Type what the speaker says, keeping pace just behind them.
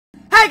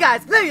Hey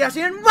guys, BlueYoshi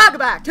and welcome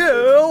back to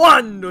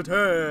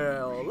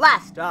Undertale!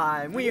 Last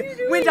time, we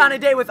went on a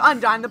date with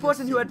Undyne, the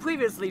person who had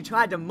previously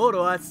tried to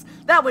murder us.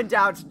 That went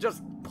out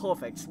just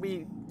perfect.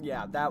 We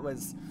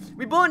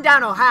burned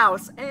down our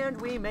house, and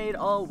we made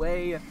our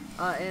way,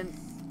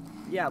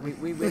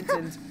 we went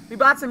and we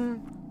bought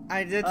some...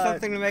 I did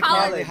something to make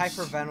Molly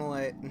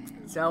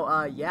hyperventilate. So,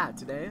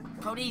 today,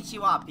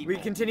 Konnichiwa, people. we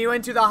continue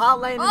into the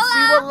hotline and see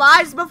what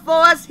lies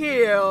before us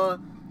here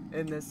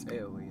in this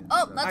area.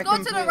 Oh, let's go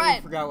to the right.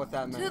 I forgot what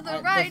that meant. To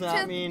the right, does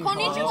that to mean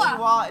konnichiwa.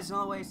 Konnichiwa is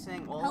another way of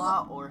saying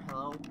hola or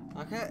hello.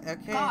 Okay.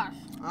 Gosh.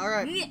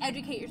 Alright. You need to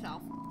educate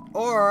yourself.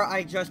 Or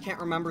I just can't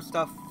remember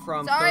stuff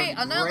from Sorry, third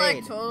I'm not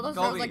grade.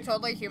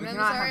 totally human in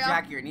this cannot area. have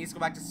Jack here. He needs to go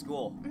back to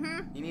school.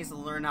 He needs to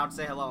learn how to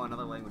say hello in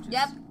other languages.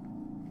 Yep.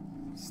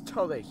 It's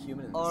totally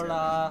human in this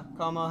Hola,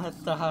 ¿cómo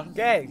estás?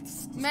 Okay,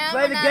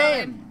 play the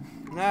game!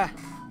 Nah.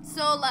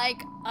 So,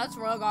 like, us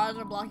royal guards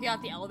are blocking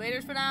out the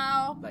elevators for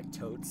now. Like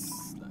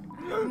totes.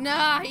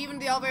 Nah, even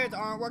the elevators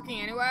aren't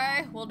working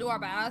anyway. We'll do our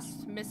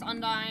best, Miss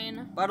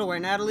Undyne. By the way,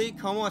 Natalie,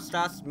 ¿cómo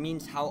estás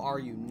means how are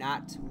you,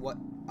 not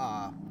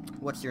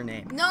what's your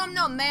name? No,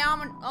 me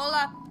llamo,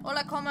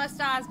 hola, ¿cómo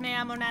estás? Me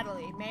llamo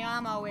Natalie. Me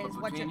llamo is,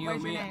 what's your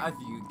name? I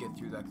think you get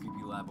through that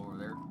creepy lab over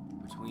there.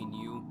 Between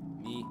you,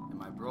 me, and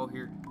my bro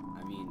here,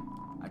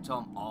 I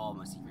tell him all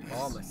my secrets.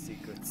 All my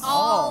secrets.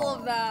 All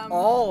of them.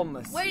 All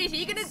my secrets. Wait, is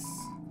he gonna...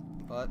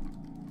 What?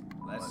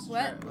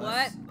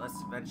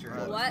 Let's venture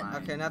into What? mine.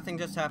 Okay, nothing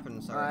just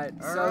happened, sorry. Alright,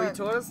 so he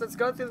told us, let's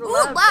go through the Ooh,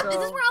 lab. lab! So... Is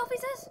this where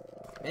Alfie's is?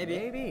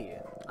 Maybe.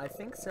 I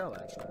think so,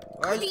 actually.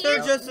 Or is there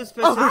just a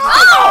specific...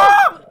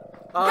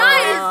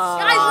 Guys,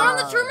 we're on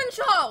the Truman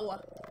Show!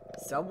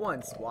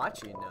 Someone's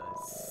watching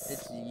us.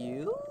 It's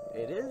you?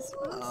 It is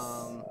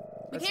us.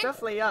 It's can't-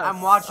 definitely us.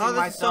 I'm watching Oh,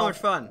 this is so myself. much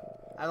fun.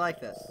 I like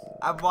this.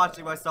 I'm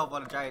watching myself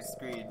on a giant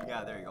screen.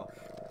 Yeah, there you go.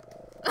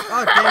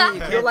 Oh, damn it,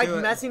 you You're can't like do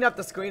it. messing up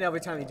the screen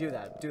every time you do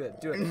that. Do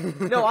it.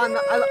 No, on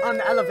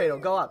the elevator.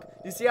 Go up.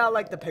 You see how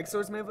like the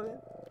pixels move with it?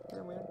 Isn't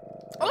that weird?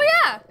 Oh,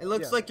 yeah! It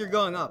looks like you're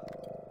going up.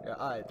 Yeah.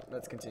 All right.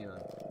 Let's continue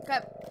on.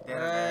 Okay.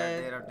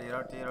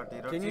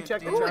 Can you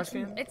check the Ooh, trash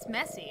can? it's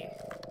messy.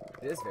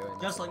 It is very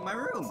nice. Just like my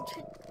room.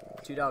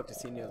 Too dark to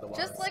see near the walls.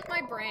 Just like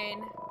my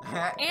brain.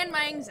 And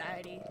my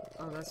anxiety.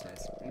 Oh, that's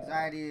nice.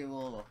 Anxiety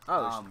will.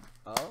 Oh.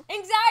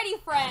 Anxiety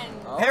friend!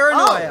 Oh.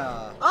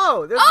 Paranoia.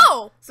 Oh, there's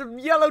some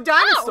yellow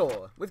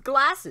dinosaur with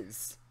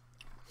glasses.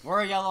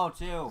 We're yellow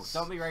too.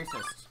 Don't be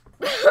racist.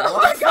 Oh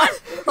my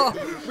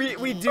god!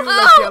 We do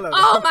look yellow.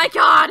 Oh my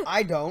god!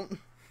 I don't.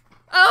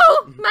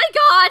 Oh my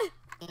god!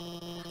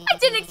 I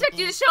didn't expect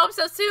you to show up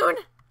so soon.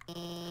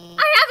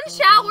 I haven't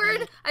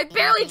showered. I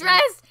barely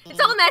dressed. It's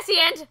all messy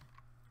and...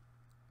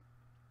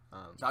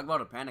 Talk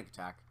about a panic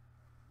attack.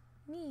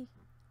 Me.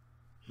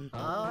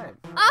 Alright.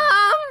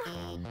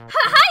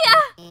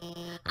 Hiya!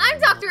 I'm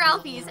Dr.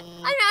 Alphys.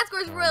 I'm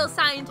Asgore's royal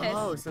scientist.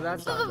 Oh, so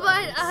that's not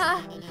But,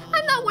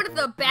 I'm not one of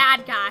the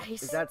bad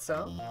guys. Is that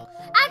so?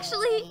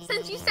 Actually,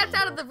 since you stepped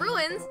out of the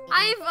ruins,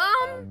 I've,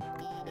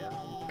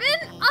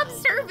 been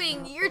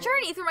observing your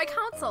journey through my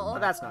council. Oh,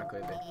 that's not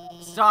creepy.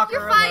 Stalker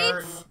Your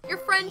alert. fights, your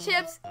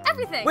friendships,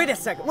 everything. Wait a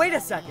second.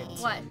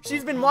 What?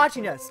 She's been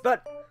watching us,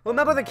 but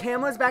remember the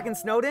cameras back in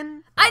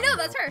Snowden? I know,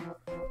 that's her.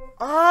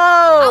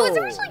 Oh! I was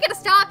originally gonna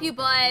stop you,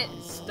 but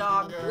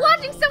Stalker.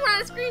 watching someone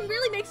on a screen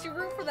really makes you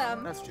root for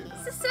them. That's true.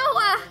 So,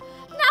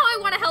 now I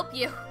want to help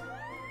you.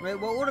 Wait,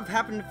 what would have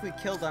happened if we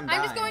killed Undyne?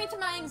 I'm just going into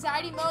my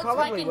anxiety mode so I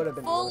probably would can have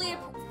been fully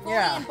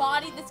Yeah.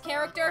 embody this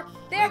character.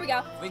 There we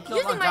go. We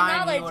killed Using my Undyne,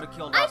 you knowledge, would've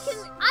killed I us.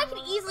 can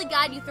easily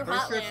guide you through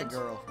Pretty sure it's a Hotland.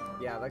 girl.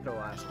 Yeah, like the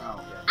last one.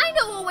 Oh. Yeah. I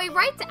know a way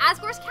right to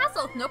Asgore's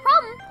castle. No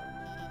problem.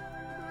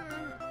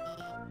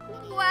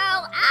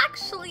 Well,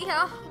 actually,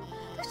 there's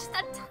just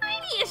a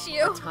tiny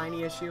issue. A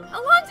tiny issue. A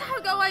long time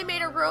ago, I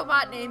made a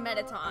robot named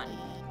Metaton.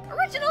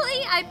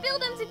 Originally, I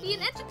built him to be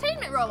an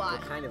entertainment robot.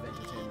 What kind of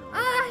entertainment?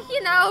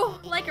 You know,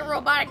 like a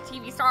robotic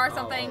TV star or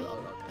something.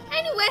 Oh, okay.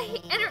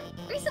 Anyway, and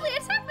recently I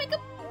decided to make him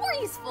more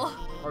useful.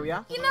 Oh,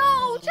 yeah? You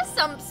know, just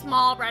some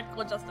small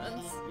practical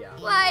adjustments. Yeah.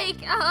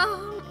 Like,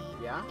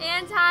 Yeah?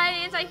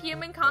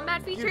 anti-human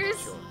combat features.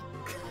 Sure.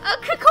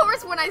 Of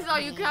course, when I saw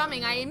you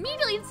coming, I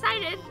immediately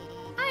decided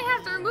I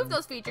have to remove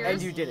those features.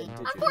 And you didn't, did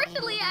you?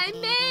 Unfortunately, I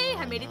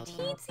made a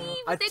teensy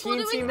A mistake while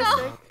teensy doing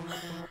mistake?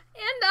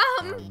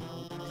 And,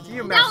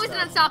 You now messed it's an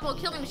up. unstoppable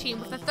killing machine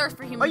with a thirst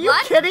for human Are you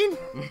blood. kidding?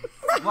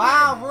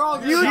 Wow, we're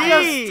all You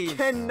Jeez. just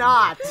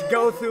cannot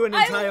go through an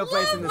I entire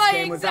place love in this my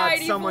game without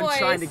anxiety someone voice.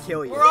 trying to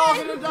kill you. We're all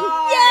gonna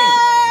die.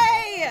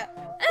 Yay!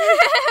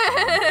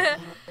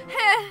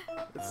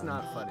 It's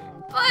not funny.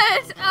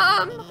 But,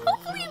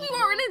 hopefully we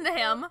weren't into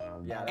him.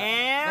 Yeah.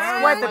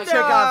 And Quite the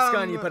Chekhov's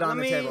gun you put on let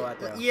the me- table right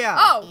there. Yeah.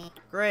 Oh,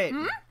 Great.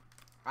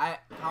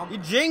 How You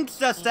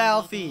jinxed us,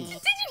 Alfie. did you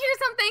hear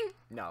something?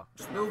 No.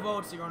 new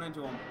votes you run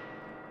into him?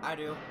 I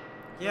do.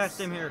 Yeah,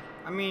 same here.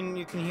 I mean,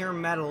 you can hear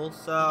metal,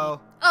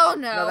 so... Oh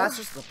no. No, that's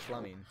just the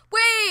plumbing.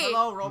 Wait!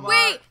 Hello, robot.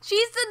 Wait!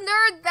 She's the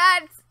nerd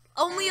that's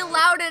only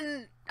allowed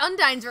in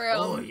Undyne's room.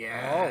 Oh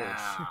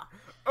yeah.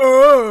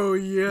 Oh,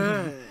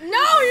 yeah. No,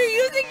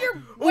 you're using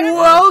your.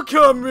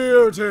 Welcome,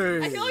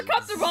 muties. I feel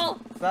uncomfortable.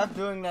 Stop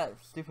doing that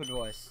stupid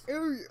voice.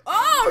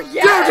 Oh To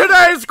yes.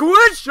 today's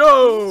quiz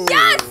show.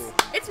 Yes.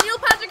 It's Neil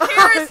Patrick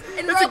Harris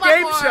in It's a robot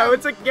game form. show.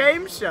 It's a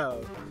game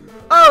show.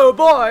 Oh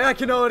boy, I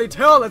can already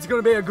tell it's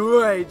gonna be a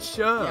great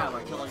show. Yeah,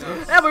 we're killing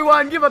us.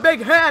 Everyone, give a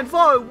big hand for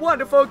our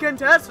wonderful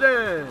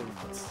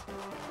contestants.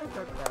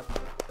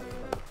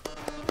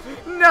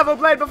 Never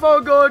played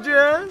before,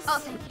 gorgeous? Oh,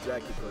 thank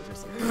Jackie,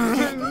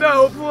 gorgeous.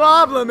 No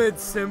problem,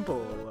 it's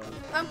simple.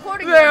 I'm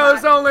quoting you.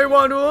 There's Matt. only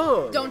one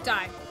rule. Don't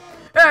die.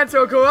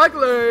 Answer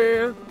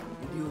correctly,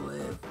 You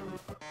live.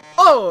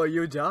 or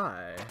you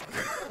die.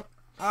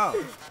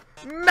 Oh.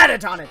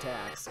 Metaton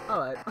attacks.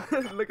 Alright,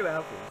 look at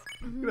Alfie.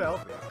 Look at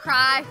Alfie.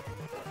 Cry.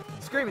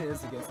 Screaming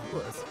is against the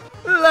rules.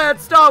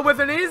 Let's start with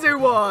an easy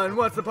one.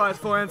 What's the prize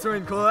for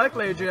answering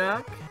correctly,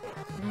 Jack?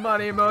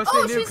 Money, mercy,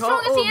 Oh, new she's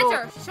car. showing us the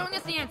answer. She's showing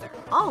us the answer.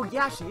 Oh,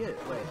 yeah, she is.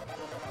 Wait.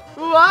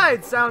 Right,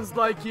 sounds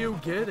like you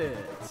get it.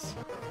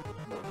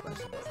 No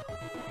questions.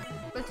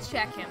 Let's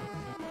check him.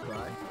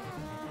 Right?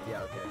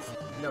 Yeah, okay.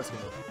 No skill.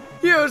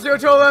 Here's your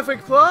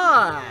terrific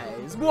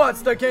prize.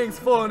 What's the king's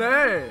full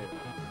name?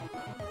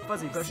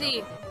 Fuzzy push.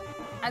 C.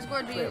 I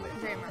scored B. Clearly.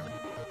 Dreamer.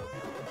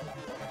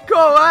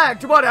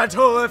 Correct! What a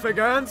terrific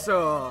answer!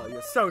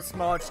 You're so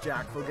smart,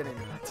 Jack, for getting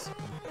that.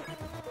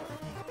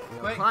 You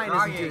know, Wait, crying isn't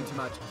crying. doing too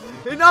much.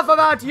 Enough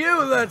about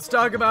you, let's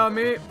talk about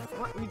me.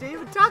 What? We didn't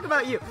even talk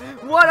about you.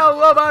 What are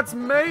robots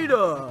made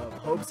of?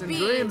 Hopes and B.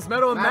 dreams,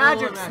 metal and Metal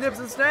magic, and magic. snips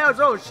and snails.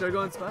 Oh,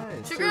 sugar and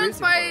spice. Sugar Too and easy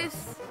for you.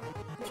 spice.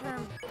 I'm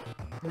trying to-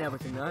 And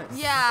everything nice.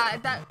 Yeah,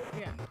 that.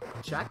 Yeah.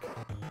 Check.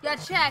 Yeah,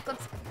 check.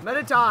 Let's.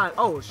 Metaton.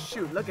 Oh,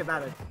 shoot, look at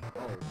that.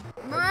 Oh.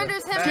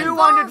 Renders him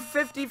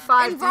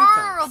 255 defense.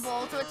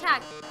 invulnerable to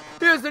attack.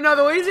 Here's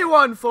another easy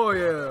one for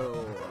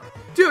you.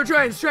 Two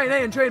trains, train A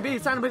and train B,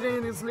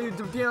 simultaneously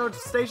to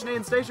station A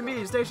and station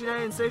B. Station A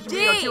and station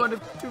B are D.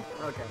 202.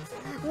 Okay.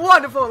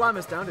 Wonderful. I'm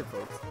astounded,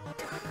 folks.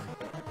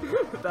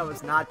 That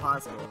was not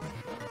possible.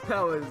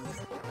 That was.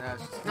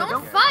 That's just Don't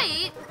okay.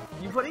 fight.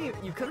 You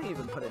couldn't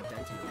even put a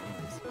dent in your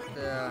knees.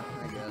 Yeah,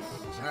 I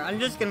guess. Alright, I'm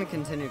just gonna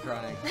continue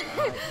crying.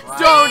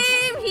 Don't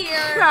Same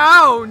here.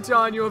 count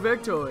on your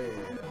victory.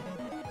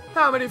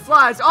 How many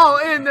flies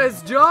are in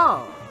this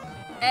jar?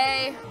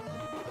 A.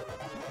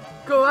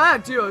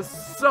 Correct. You're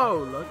so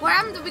lucky. What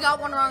happened if we got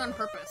one wrong on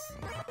purpose?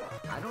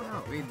 I don't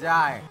know. We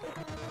die.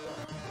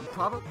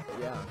 Probably.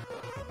 Yeah.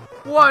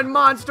 What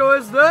monster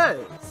is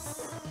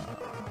this?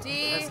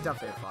 D. That's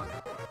definitely a fog.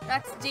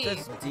 That's D.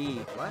 Just D.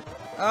 What?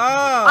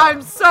 Oh!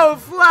 I'm so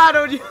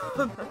flattered you.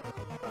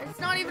 It's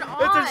not even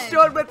on. It's a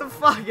short with the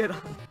faggot on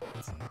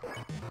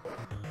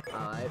it.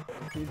 Alright.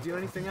 Can you do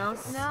anything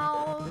else?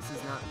 No. This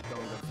is not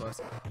going good for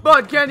us.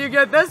 But can you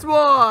get this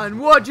one?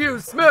 Would you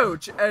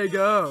smooch a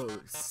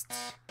ghost?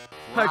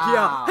 Heck yeah,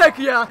 Wow. heck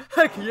yeah,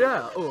 heck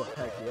yeah. Oh,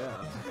 heck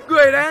yeah.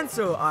 Great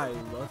answer. I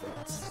love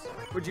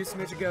it. Would you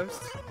smooch a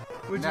ghost?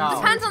 Would No.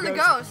 Depends on the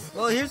ghost.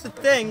 Well, here's the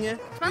thing. You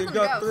on the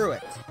go ghost. through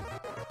it.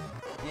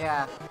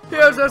 Yeah.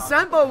 Here's a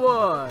simple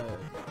one.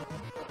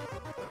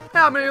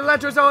 How many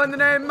letters are in the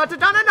name? No.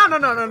 Look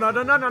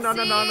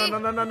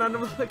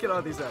at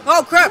all these letters.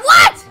 Oh, crap!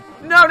 What?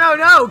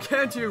 No.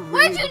 Can't you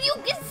Where read? did you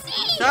get C?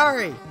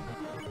 Sorry.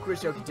 Quiz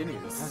show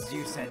continues. As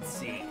you said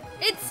C.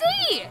 It's C.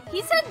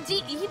 He said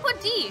D. He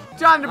put D.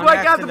 Time to On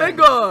break out the big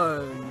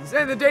accident. guns.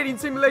 In the dating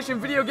simulation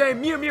video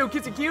game Mew Mew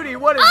Kissy Cutie,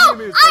 what is Oh,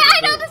 Mew Mew's I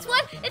favorite know food? this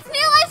one. It's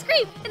snail ice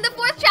cream. In the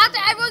 4th chapter,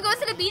 everyone goes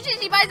to the beach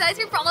and she buys ice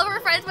cream for all of her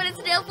friends, but it's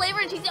snail flavor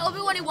and she's the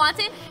only one who wants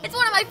it. It's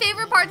one of my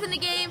favorite parts in the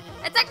game.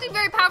 It's actually a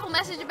very powerful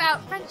message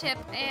about friendship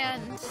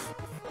and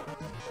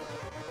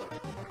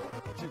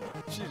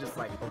She's just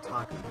like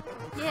otaku.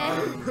 yeah.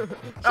 She's so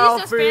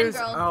Alphys,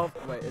 fangirl.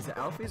 wait, is it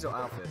Alphys or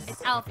Alphys?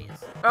 It's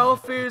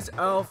Alphys.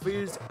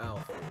 Alphys.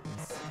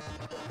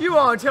 You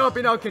aren't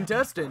helping our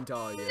contestant,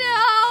 are you?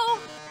 No.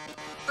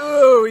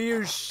 Oh,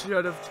 you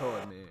should have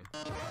told me.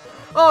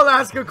 I'll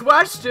ask a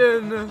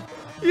question.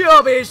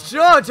 You'll be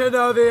sure to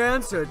know the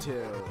answer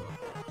to.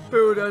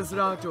 Who does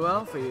Dr.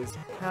 Alphys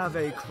have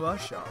a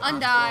crush on?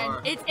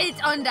 Undyne. It's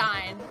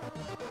Undyne.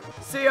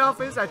 See,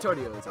 Alphys, I told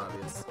you it was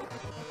obvious.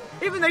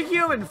 Even the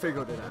human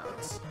figured it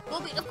out.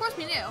 Well, of course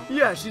we knew.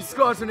 Yeah, she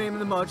scores her name in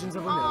the margins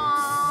of her notes.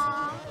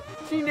 Aww.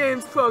 She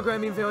names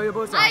programming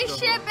variables I after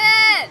ship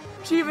her. it.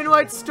 She even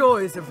writes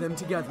stories of them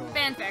together.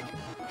 Fanfic.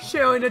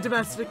 Sharing a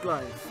domestic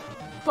life.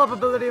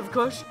 Probability of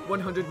crush,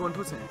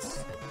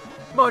 101%.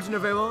 Margin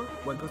of error,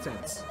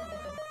 1%.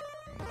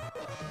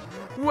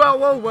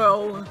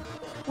 Well.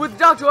 With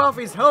Dr.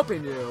 Alphys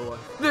helping you,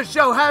 the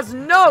show has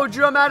no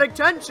dramatic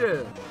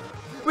tension.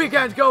 We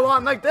can't go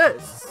on like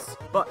this.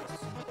 But,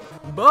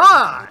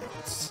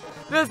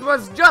 this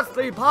was just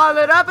the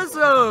pilot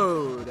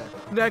episode.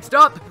 Next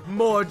up,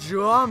 more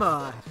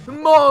drama,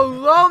 more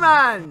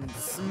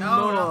romance,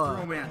 No, more not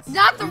romance.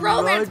 Not the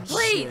romance,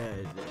 please.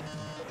 bloodshed.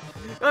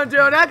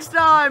 Until next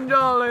time,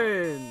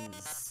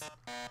 darlings.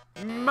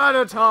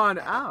 Marathon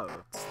out.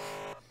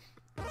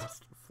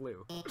 Just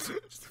flew.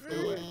 Just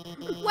flew away.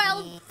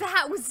 Well,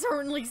 that was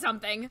certainly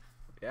something.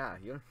 Yeah,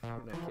 you're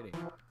not kidding.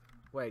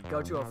 Wait,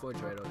 go to her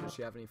refrigerator. Does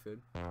she have any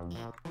food?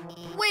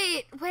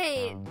 Wait.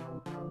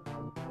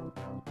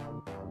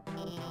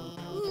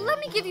 Let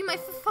me give you my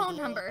phone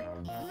number.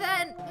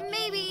 Then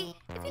maybe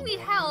if you need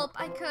help,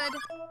 I could.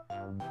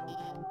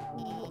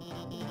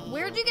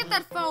 Where'd you get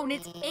that phone?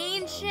 It's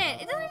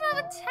ancient. It doesn't even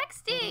have a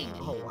texting.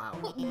 Oh,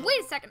 wow. Wait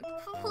a second,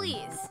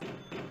 please.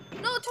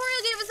 No,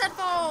 Toriel gave us that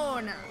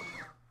phone.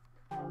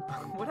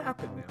 What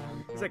happened there?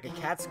 It's like a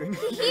cat screaming.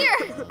 Here,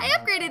 I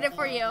upgraded it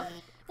for you.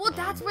 Well,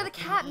 that's where the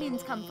cat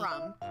memes come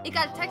from. It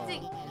got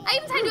texting. I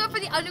even signed you up for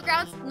the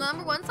Underground's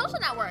 #1 social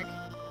network.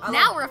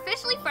 Now we're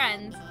officially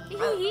friends.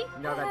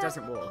 No, that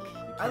doesn't work.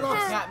 I love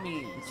cat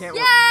memes. You can't.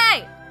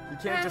 Yay! You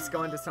can't just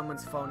go into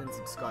someone's phone and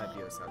subscribe to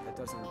yourself. That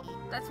doesn't.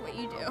 That's what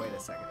you do. Oh, wait a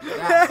second.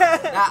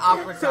 That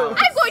awkward sound.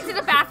 I'm going to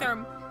the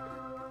bathroom.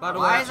 By the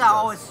way, Why is that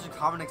always such a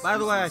common excuse? By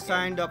the way, I in this game?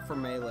 signed up for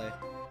Melee.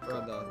 For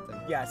the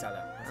thing. Yeah, I saw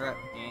that. Alright.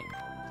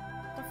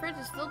 The fridge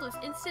is filled with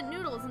instant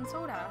noodles and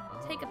soda.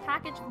 Take a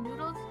package of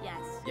noodles? Yes.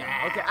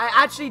 Yeah. Okay, I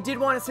actually did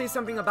want to say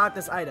something about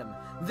this item.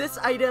 This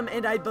item,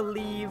 and I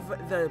believe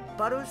the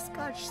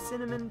butterscotch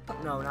cinnamon.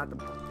 No, not the.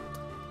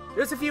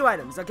 There's a few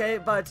items, okay,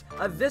 but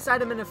this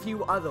item and a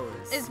few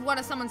others. Is one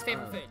of someone's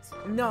favorite foods.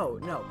 No,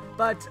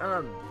 but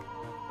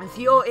if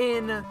you're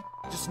in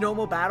just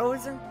normal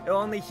battles, it'll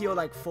only heal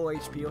like 4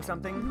 HP or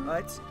something,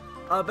 right?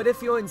 But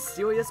if you're in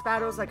serious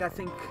battles, like I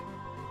think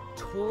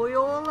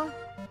Toriel,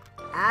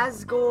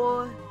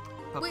 Asgore.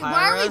 Wait,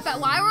 Papyrus.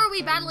 why were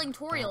we battling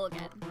Toriel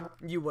again?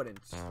 You wouldn't,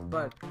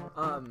 but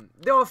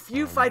there are a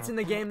few fights in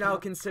the game that are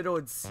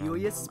considered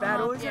serious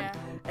battles, yeah.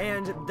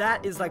 and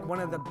that is like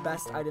one of the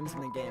best items in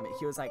the game. It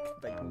heals like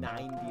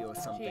 90 or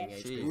something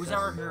Jeez. HP. Who's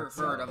ever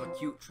heard of a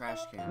cute trash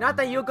can? Not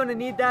that you're gonna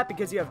need that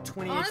because you have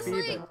 20 Honestly,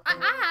 HP, but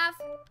I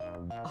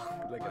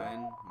have. look at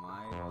When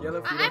my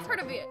yellow feet. I've heard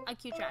of a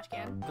cute trash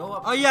can. go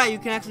up. Oh yeah, you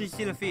can actually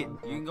see the feet.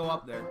 You can go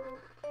up there.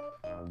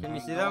 Can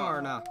you see them or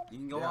no? You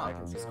can go Yeah, I up.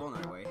 can see It's it. going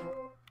that way.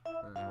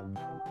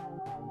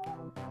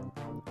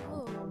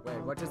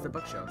 Wait, what does the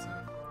book show say?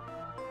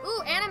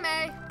 Ooh,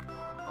 anime.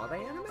 Are they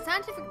anime?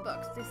 Scientific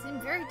books. They seem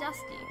very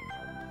dusty.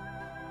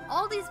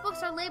 All these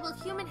books are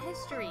labeled human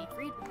history.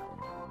 Read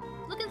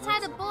one. Look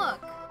inside the book.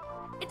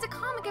 It's a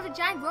comic of a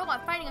giant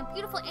robot fighting a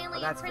beautiful Oh,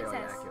 alien that's very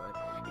princess.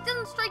 accurate. It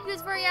doesn't strike you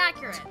as very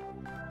accurate.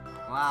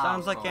 Wow.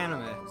 Sounds like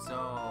anime.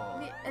 So.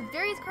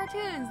 Various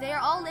cartoons, they are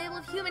all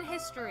labeled human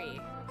history.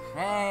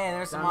 Hey,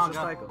 there's some Sounds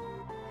manga. just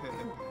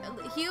like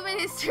them. Human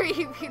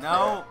history.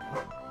 No.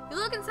 You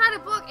look inside a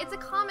book, it's a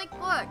comic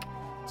book.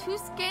 Two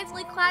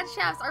scantily clad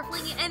chefs are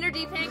flinging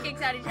energy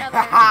pancakes at each other.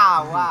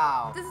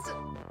 Wow. This is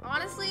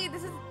honestly,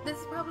 this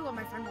is probably what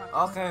my friend wants.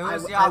 Okay,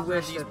 who's the I author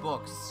wish of these that-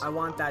 books? I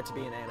want that to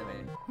be an anime.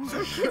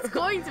 It's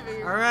going to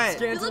be. All right.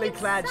 Scantily look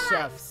clad inside.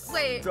 chefs.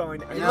 Wait.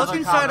 Throwing You Yeah, look like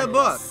inside a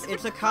book. comics.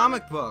 It's a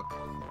comic book.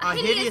 A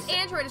hideous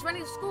android is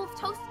running a school of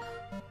toast.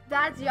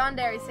 That's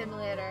Yandere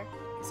Simulator.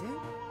 Is it?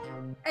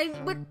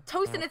 And with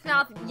toast in its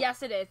mouth,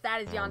 yes it is.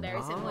 That is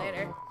Yandere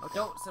Simulator.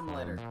 Goat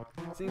Simulator.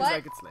 Seems What?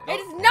 like it's late. It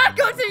is not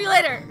Goat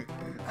Simulator!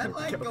 I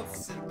like Goat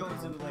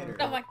Simulator.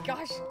 Oh my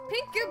gosh.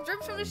 Pink goop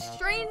drips from a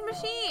strange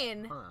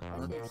machine.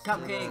 Huh.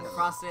 Cupcake,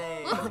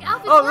 frosting. Look,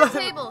 Alfie's Oh, floor look!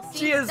 table. See,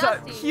 She it's is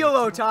a dusty.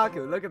 Hilo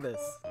Otaku. Look at this.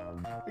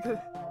 Look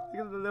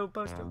at the little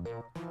poster.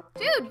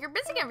 Dude, you're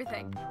missing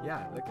everything.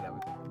 Yeah, look at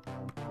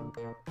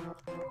everything.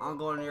 I'm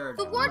going to your.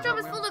 The wardrobe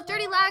is full of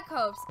dirty lad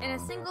coats and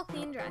a single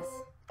clean dress.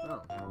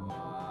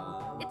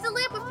 Oh. It's a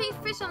lamp with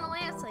pink fish on the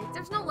lampshade.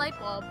 There's no light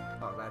bulb.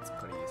 Oh, that's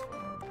pretty useful.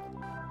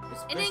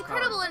 It's An fish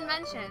incredible powered.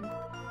 invention.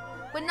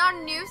 When not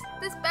in use,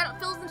 this bed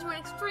fills into an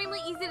extremely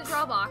easy to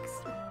draw box.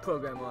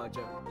 Program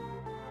logic.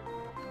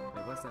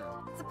 Wait, what's that?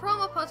 It's a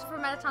promo poster for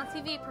Metaton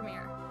TV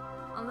premiere.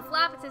 On the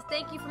flap it says,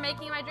 "Thank you for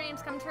making my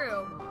dreams come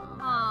true."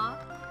 Aww.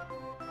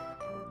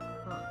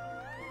 Huh.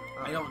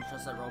 I don't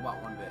trust that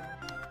robot one bit.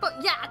 But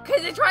yeah,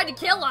 because it tried to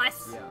kill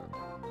us. Yeah.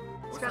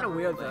 It's What's kind that of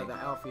weird purple though bag?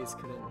 that Alphys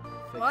couldn't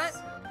fix. What? It's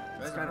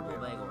There's kind a of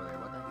purple weird. bag over there.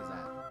 What the heck is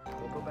that?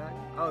 Cocoa bag?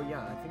 Oh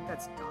yeah, I think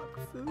that's dog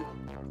food.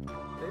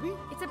 Maybe?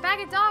 It's a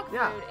bag of dog food.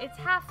 Yeah. It's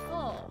half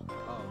full.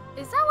 Oh,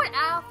 Is that what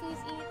Alfie's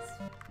eats?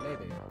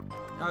 maybe.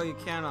 Oh, you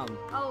can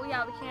Oh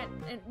yeah, we can't.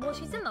 And, well,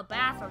 she's in the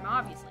bathroom,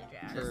 obviously,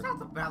 Jack. It's not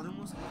the bathroom.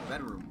 It's the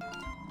bedroom.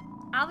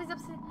 Alfie's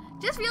upstairs.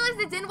 Just realized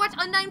I didn't watch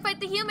Undyne Fight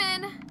the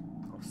Human.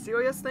 Oh,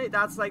 seriously?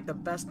 That's like the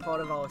best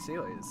part of our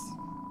series.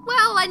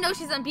 Well, I know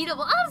she's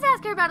unbeatable. I'll just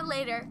ask her about it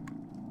later.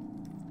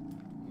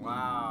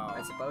 Wow.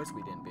 I suppose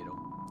we didn't beat her.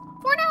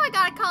 For now, I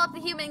gotta call up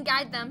the human and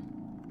guide them.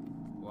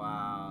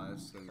 Wow.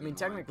 That's gonna I get mean, annoying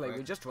technically, we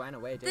quick. just ran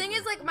away, didn't Thing we?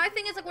 is, like, my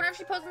thing is, like, whenever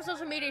she posts on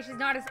social media, she's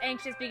not as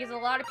anxious because a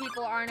lot of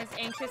people aren't as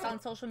anxious on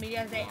social media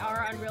as they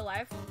are on real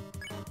life.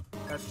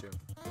 That's true.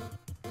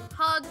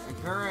 Hugs.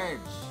 Encourage.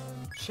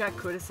 Check,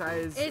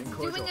 criticize, It's and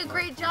doing a cordial.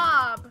 great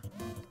job.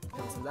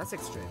 That's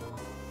extreme.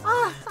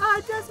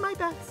 That's my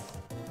best.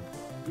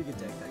 You can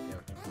take that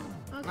character.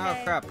 Okay.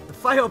 Oh crap. The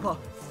fireball.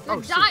 You're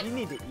Oh shit, dying. you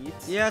need to eat.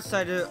 Yes,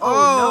 I do.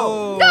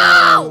 Oh,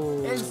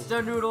 Oh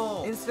Instant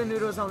noodle. Instant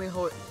noodles only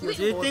hold. Do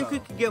you think we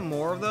could get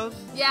more of those?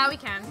 Yeah, we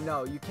can.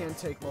 No, you can't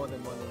take more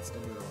than one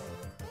instant noodle.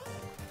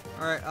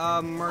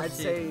 Alright, Mercy. I'd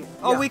say.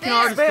 Oh, yeah. we can There.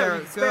 already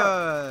Spare, spare.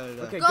 Good.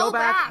 Okay, Go go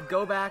back. back.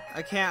 Go back.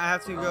 I can't. I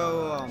have to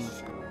go.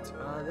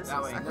 This That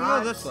is way. I can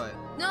not go this way.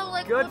 No,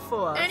 like good with-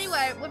 for us.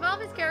 Anyway, with all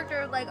his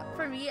character, like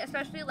for me,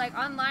 especially like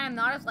online, I'm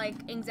not as like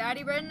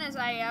anxiety ridden as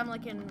I am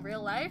like in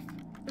real life.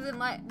 Because in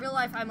real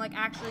life, I'm like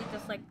actually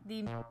just like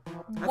the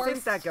worst. I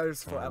think that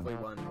goes for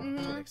everyone to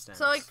an extent.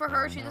 So like for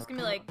her, she's just gonna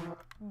be like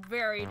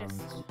very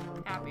just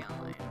happy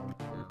online.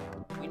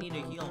 We need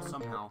to heal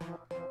somehow.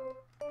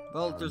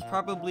 Well, there's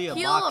probably a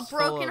Heal box a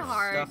broken full of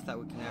heart. stuff that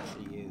we can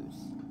actually use.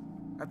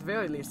 At the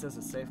very least, there's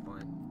a safe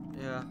point.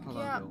 Yeah, hold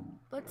Yeah. on.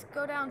 Let's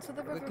go down to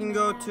the river. We can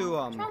go now. to,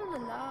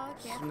 Tra-la-la,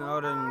 can't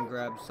Snowden and fly.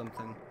 grab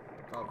something.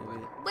 Probably.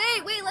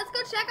 Wait, let's go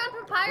check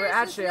on Papyrus Wait,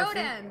 actually, I and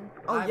think- Snowden.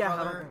 Oh Hi, yeah,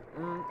 brother.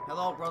 hello.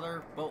 Hello,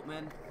 brother,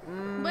 boatman.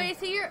 Wait,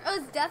 so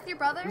is Death your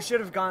brother? We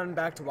should have gone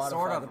back to Waterfall.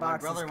 Sort The of. My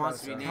box brother is wants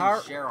to be closer. named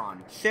Har-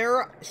 Sharon.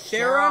 Sharon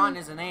Sharon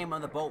is the name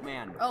of the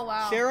boatman. Oh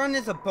wow. Sharon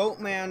is a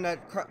boatman that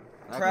That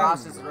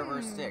travels crosses the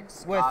river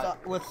Styx.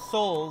 with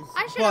souls.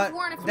 I should have but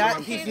worn it for that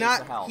one he's case.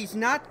 not he's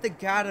not the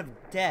god of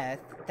death.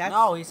 That's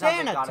No, he's not the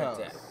Thanatos. god of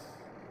death.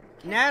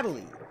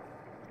 Natalie,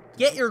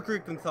 get your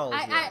Greek mythology.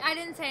 right. I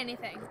didn't say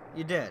anything.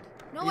 You did.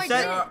 No, you I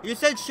said, didn't. You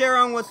said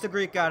Sharon was the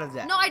Greek god of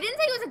death. No, I didn't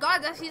say he was a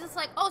god. She's just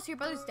like, oh, so your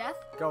brother's Death?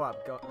 Go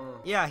up, go.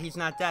 Yeah, he's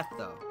not death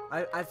though.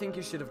 I think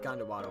you should have gone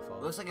to Waterfall.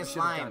 Looks like a you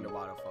should have slime. gone to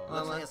Waterfall.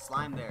 Looks like a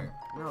slime there.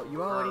 No,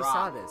 you already rock.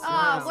 saw this.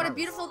 Oh, what a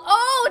beautiful.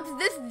 Oh, it's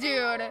this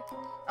dude.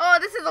 Oh,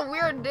 this is a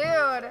weird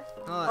dude.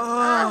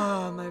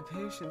 Oh, my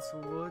patience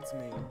towards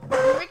me.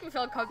 You make me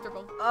feel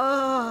uncomfortable.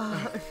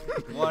 Oh.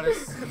 What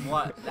is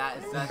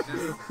that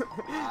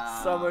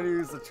just Someone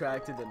who's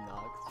attracted to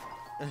Nox.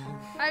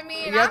 I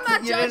mean, You, I'm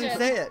not you judging. didn't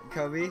say it,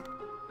 Kobe.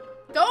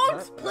 Don't,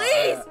 What?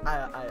 please.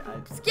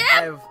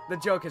 Skip! The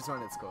joke has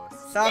run its course.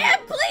 Stop Yeah,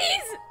 it.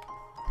 please.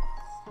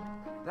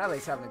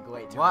 Natalie's having a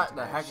great time. What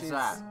tonight. the heck is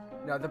that?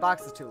 No, the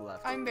box is to the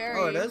left. I'm very.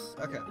 Oh, it is?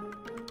 Okay.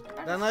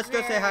 Then let's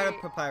go say hi to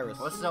Papyrus.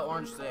 What's the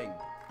orange thing?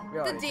 We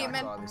already talked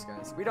demon. to all these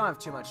guys. We don't have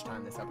too much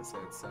time this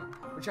episode, so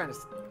we're trying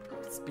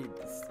to speed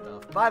this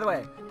stuff. By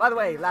the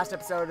way, last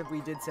episode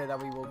we did say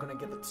that we were gonna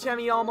get the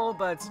Chemi Almo,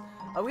 but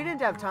we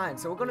didn't have time,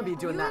 so we're gonna be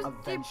doing that Use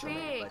the eventually.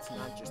 big. But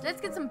not just.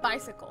 Let's get some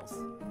bicycles.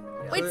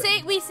 Yeah.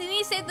 Wait, we need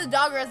to save the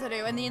dog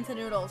residue and the instant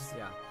noodles.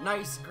 Yeah.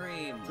 Nice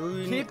cream. Do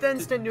we Keep need, the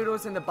instant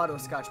noodles in the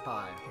butterscotch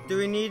pie. do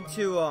we need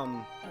to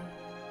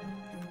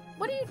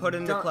What do you? put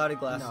in the Don't- cloudy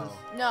glasses?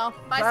 no. No.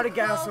 Clouded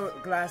Bicycle.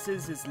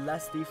 glasses is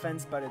less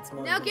defense, but it's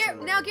more. Now get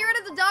invincibility. rid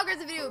of the dog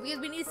residue because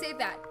we need to save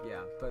that.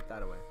 Yeah, put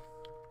that away.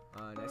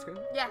 Nice cream.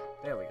 Yeah.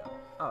 There we go.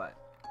 All right.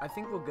 I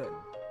think we're good.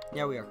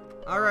 Yeah, we are.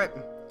 All right.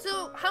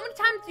 So how many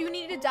times do you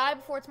need to die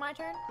before it's my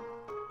turn?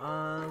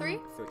 3?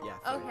 3? Yeah.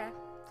 3. Okay.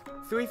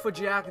 3 for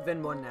Jack,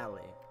 then 1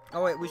 Natalie.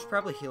 Oh wait, we should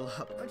probably heal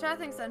up. Which I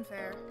think's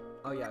unfair.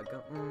 Oh yeah.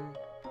 Go.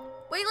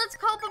 Wait, let's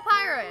call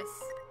Papyrus.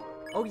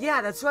 Oh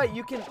yeah, that's right.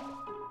 You can.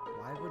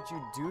 Why would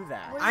you do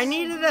that? What I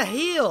needed a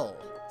heal.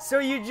 So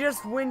you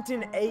just went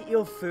and ate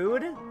your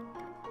food?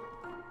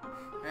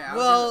 Hey,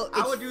 Well, I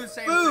it's would do the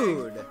same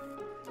food. thing.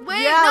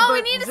 Wait, Yeah, no, we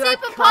but need to that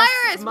save costs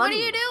Papyrus. What are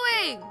money. you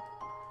doing?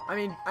 I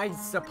mean, I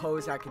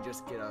suppose I could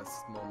just get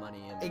us more money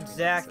in. between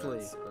Exactly.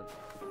 episodes, but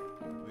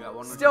We got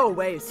one. still a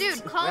waste. Dude,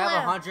 We call have him.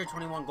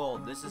 121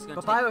 gold. This is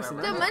gonna Papyrus take and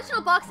forever.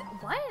 Dimensional box.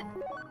 What?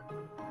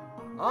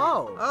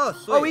 Oh. Oh,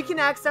 sweet. Oh, we can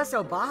access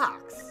our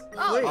box.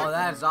 Oh, Sweet. Oh,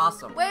 that is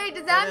awesome. wait,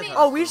 does That that is mean?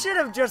 Oh, we should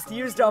have just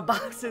used our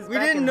boxes. We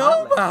back didn't in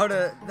know Heartland. about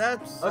it.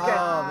 That's Okay,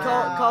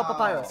 call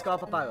Papyrus. Call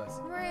Papyrus.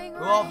 Ring,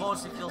 Who all ring.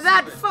 votes to kill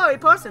That stupid? furry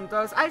person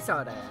throws ice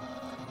out there.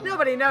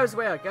 Nobody knows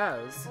where it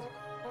goes.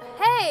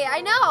 Hey,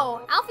 I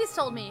know. Alfie's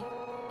told me.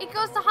 It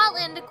goes to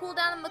Hotland to cool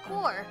down in the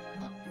core.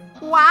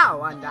 Wow,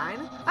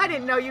 Undyne. I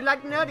didn't know you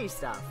liked nerdy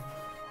stuff.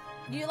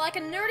 You like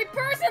a nerdy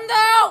person,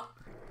 though.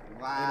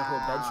 In a whole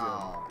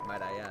bedroom,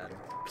 might I add.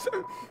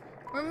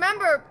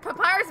 Remember,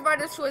 Papyrus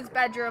brought us to his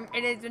bedroom,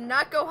 and it did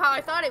not go how I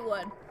thought it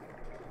would.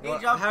 He Well,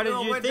 jumped how did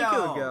through a you think it would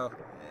window. go?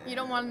 You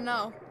don't want to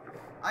know.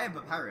 I am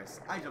Papyrus.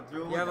 I jumped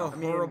through a You have a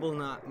window. horrible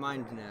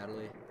mind,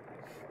 Natalie.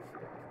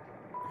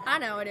 I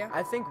know I do.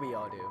 I think we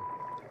all do.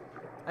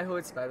 I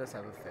heard spiders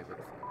have a favorite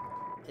food.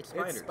 It's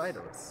spiders. It's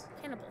spiders.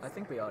 Cannibals. I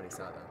think we already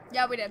saw them.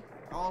 Yeah, we did.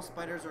 All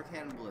spiders are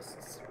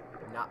cannibalists.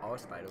 Not all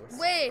spiders.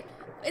 Wait,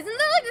 isn't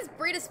there like this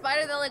breed of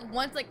spider that like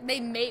once like they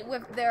mate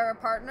with their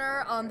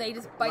partner, they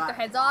just bite their Black-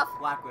 heads off?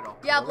 Black Widow.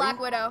 Yeah, Really? Black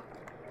Widow.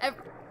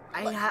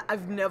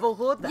 I've never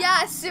heard that. Yeah,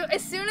 as soon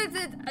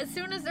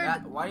as they're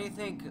Why do you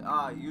think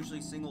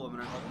usually single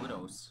women are called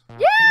widows?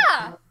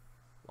 yeah.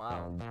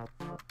 Wow.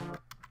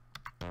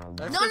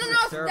 That's No, just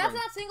that's disturbing.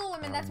 not single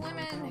women. That's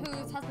women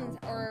whose husbands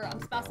or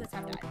spouses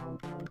have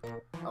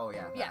died. Oh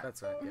yeah. Yeah.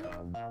 That's right,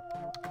 yeah.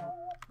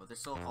 But they're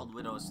still called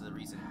widows to the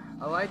reason.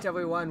 Alright,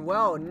 everyone.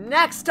 Well,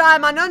 next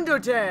time on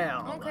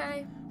Undertale!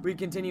 Okay. We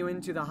continue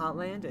into the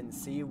Hotland and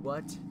see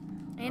what.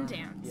 And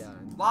dance. Yeah.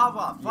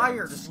 Lava, fire,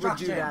 We'll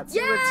destruction. do that.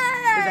 Yay! See what's is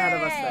ahead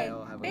of us there,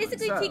 everyone.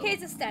 Basically, So,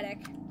 TK's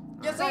aesthetic.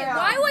 Yes, Wait, I am.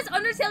 why was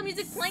Undertale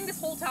music playing this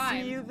whole See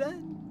time? you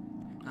then.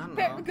 I don't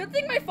know. Good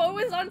thing my phone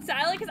was on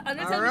silent because Undertale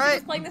music Alright.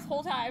 was playing this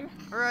whole time.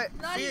 All right.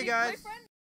 Not See you even- guys. my friend-